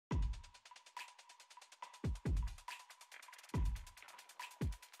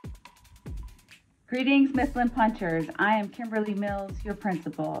Greetings, Mifflin Punchers. I am Kimberly Mills, your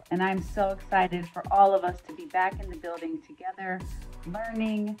principal, and I'm so excited for all of us to be back in the building together,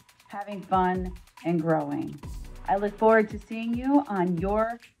 learning, having fun, and growing. I look forward to seeing you on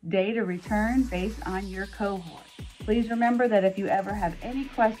your day to return based on your cohort. Please remember that if you ever have any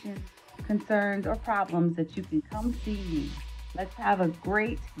questions, concerns, or problems, that you can come see me. Let's have a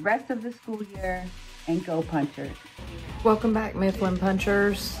great rest of the school year, and go Punchers. Welcome back, Mifflin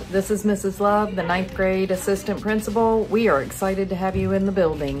Punchers. This is Mrs. Love, the 9th grade assistant principal. We are excited to have you in the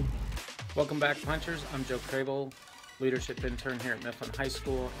building. Welcome back, Punchers. I'm Joe Crable, leadership intern here at Mifflin High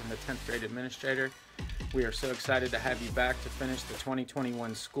School and the 10th grade administrator. We are so excited to have you back to finish the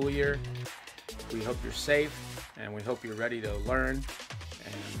 2021 school year. We hope you're safe, and we hope you're ready to learn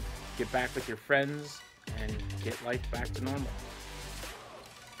and get back with your friends and get life back to normal.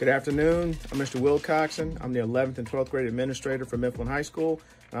 Good afternoon. I'm Mr. Will Coxon. I'm the 11th and 12th grade administrator for Mifflin High School,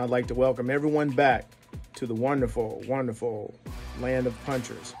 and I'd like to welcome everyone back to the wonderful, wonderful land of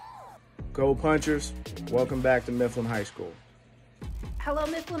Punchers. Go Punchers. Welcome back to Mifflin High School. Hello,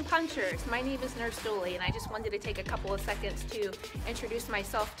 Mifflin Punchers. My name is Nurse Dooley, and I just wanted to take a couple of seconds to introduce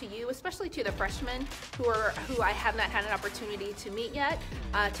myself to you, especially to the freshmen who I have not had an opportunity to meet yet,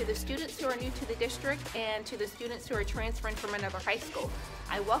 to the students who are new to the district, and to the students who are transferring from another high school.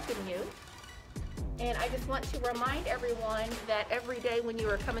 I welcome you. And I just want to remind everyone that every day when you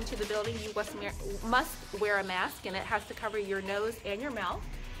are coming to the building, you must wear a mask, and it has to cover your nose and your mouth.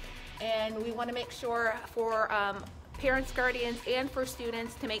 And we want to make sure for parents, guardians, and for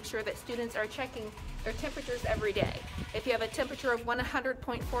students to make sure that students are checking their temperatures every day. If you have a temperature of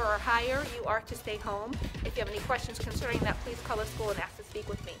 100.4 or higher, you are to stay home. If you have any questions concerning that, please call the school and ask to speak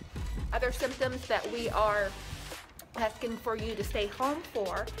with me. Other symptoms that we are asking for you to stay home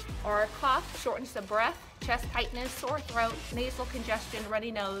for are cough, shortness of breath, chest tightness, sore throat, nasal congestion, runny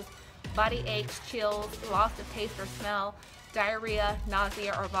nose, body aches, chills, loss of taste or smell, diarrhea,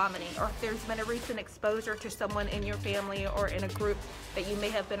 nausea, or vomiting, or if there's been a recent exposure to someone in your family or in a group that you may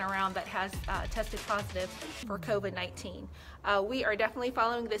have been around that has tested positive for COVID-19. We are definitely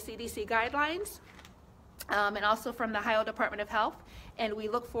following the CDC guidelines and also from the Ohio Department of Health, and we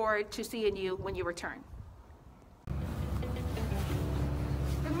look forward to seeing you when you return.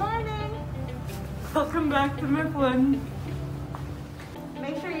 Good morning. Welcome back to Mifflin.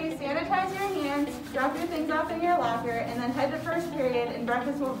 Make sure you sanitize your hands, drop your things off in your locker, and then head to first period, and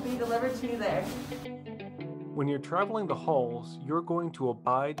breakfast will be delivered to you there. When you're traveling the halls, you're going to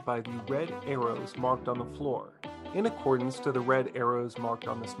abide by the red arrows marked on the floor, in accordance to the red arrows marked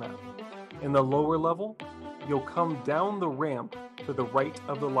on this map. In the lower level, you'll come down the ramp to the right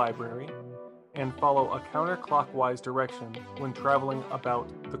of the library and follow a counterclockwise direction when traveling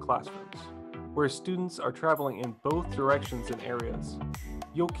about the classrooms. Where students are traveling in both directions in areas,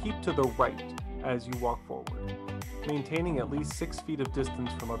 you'll keep to the right as you walk forward, maintaining at least 6 feet of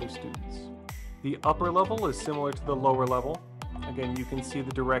distance from other students. The upper level is similar to the lower level. Again, you can see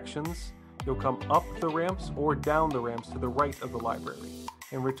the directions. You'll come up the ramps or down the ramps to the right of the library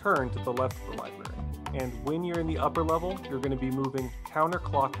and return to the left of the library. And when you're in the upper level, you're going to be moving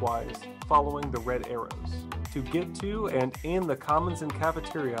counterclockwise, following the red arrows. To get to and in the commons and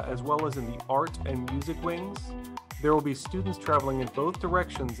cafeteria, as well as in the art and music wings, there will be students traveling in both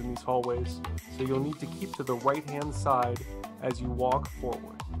directions in these hallways, so you'll need to keep to the right-hand side as you walk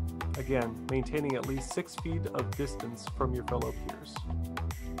forward. Again, maintaining at least 6 feet of distance from your fellow peers.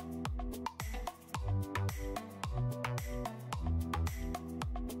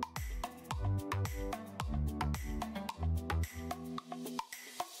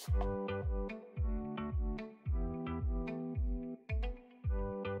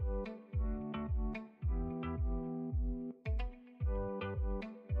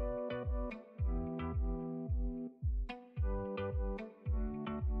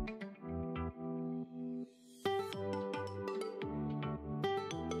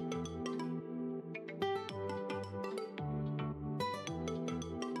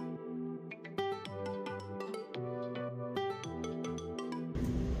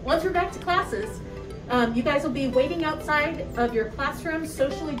 Once we're back to classes, you guys will be waiting outside of your classroom,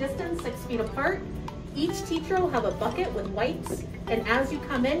 socially distanced, 6 feet apart. Each teacher will have a bucket with wipes, and as you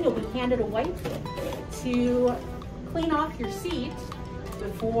come in, you'll be handed a wipe to clean off your seat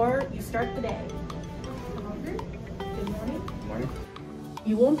before you start the day. Come over. Good morning. Good morning.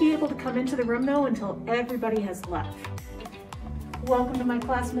 You won't be able to come into the room though until everybody has left. Welcome to my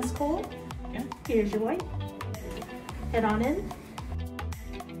class, Miss Cole. Yeah. Here's your wipe. Head on in.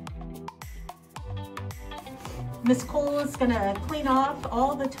 Miss Cole is going to clean off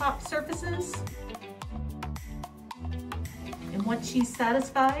all the top surfaces. And once she's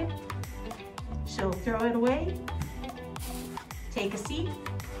satisfied, She'll throw it away, take a seat,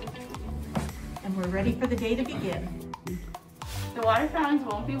 and we're ready for the day to begin. The water fountains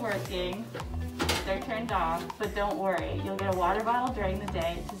won't be working. They're turned off, but don't worry. You'll get a water bottle during the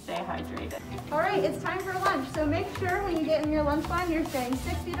day to stay hydrated. All right, it's time for lunch. So make sure when you get in your lunch line, you're staying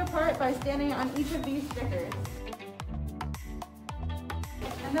 6 feet apart by standing on each of these stickers.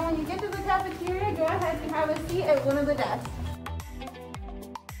 And then when you get to the cafeteria, go ahead and have a seat at one of the desks.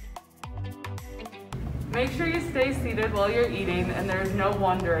 Make sure you stay seated while you're eating and there's no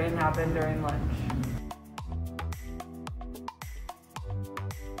wandering happen during lunch.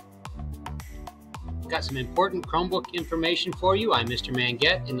 Got some important Chromebook information for you. I'm Mr.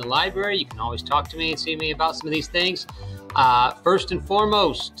 Manguette in the library. You can always talk to me and see me about some of these things. First and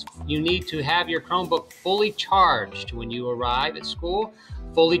foremost, you need to have your Chromebook fully charged when you arrive at school.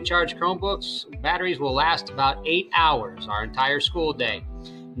 Fully charged Chromebooks, batteries will last about 8 hours, our entire school day.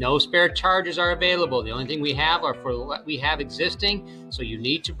 No spare chargers are available. The only thing we have are for what we have existing, so you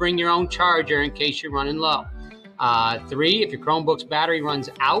need to bring your own charger in case you're running low. 3, if your Chromebook's battery runs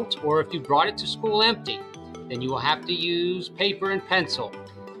out or if you brought it to school empty, then you will have to use paper and pencil.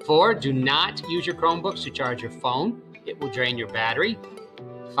 4, do not use your Chromebooks to charge your phone. It will drain your battery.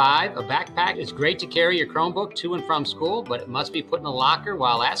 5, a backpack is great to carry your Chromebook to and from school, but it must be put in a locker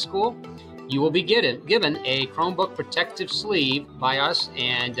while at school. You will be given a Chromebook protective sleeve by us,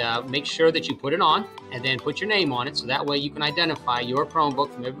 and make sure that you put it on and then put your name on it, so that way you can identify your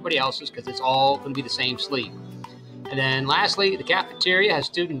Chromebook from everybody else's, because it's all going to be the same sleeve. And then lastly, the cafeteria has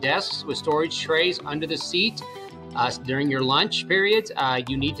student desks with storage trays under the seat. During your lunch periods,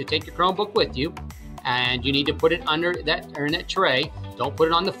 you need to take your Chromebook with you, and you need to put it under that, or in that tray. Don't put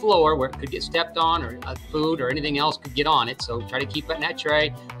it on the floor where it could get stepped on, or food or anything else could get on it. So try to keep it in that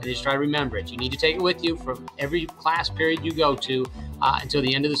tray, and just try to remember it. You need to take it with you for every class period you go to until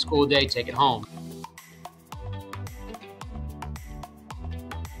the end of the school day. Take it home.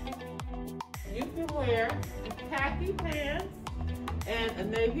 You can wear khaki pants and a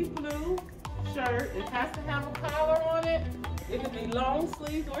navy blue shirt. It has to have a collar on it. It can be long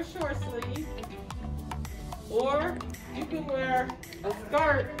sleeves or short sleeves. Or you can wear a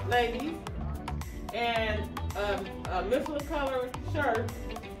skirt, ladies, and a Mifflin color shirt.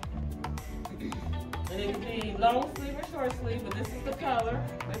 And it can be long sleeve or short sleeve, but this is the color,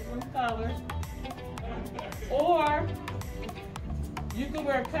 Mifflin color. Or you can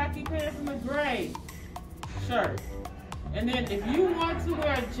wear khaki pants and a gray shirt. And then if you want to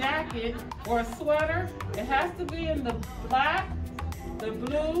wear a jacket or a sweater, it has to be in the black, the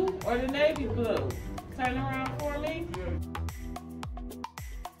blue, or the navy blue. Turn around for me.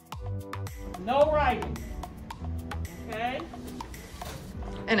 No writing. Okay?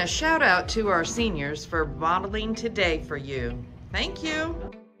 And a shout out to our seniors for modeling today for you. Thank you.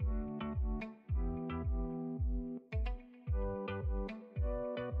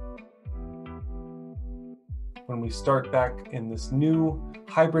 When we start back in this new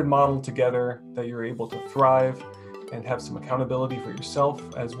hybrid model together, that you're able to thrive and have some accountability for yourself,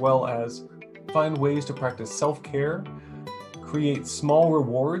 as well as find ways to practice self-care, create small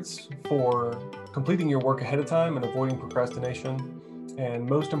rewards for completing your work ahead of time and avoiding procrastination, and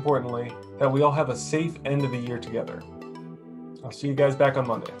most importantly, that we all have a safe end of the year together. I'll see you guys back on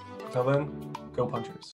Monday. Until then, go Punchers.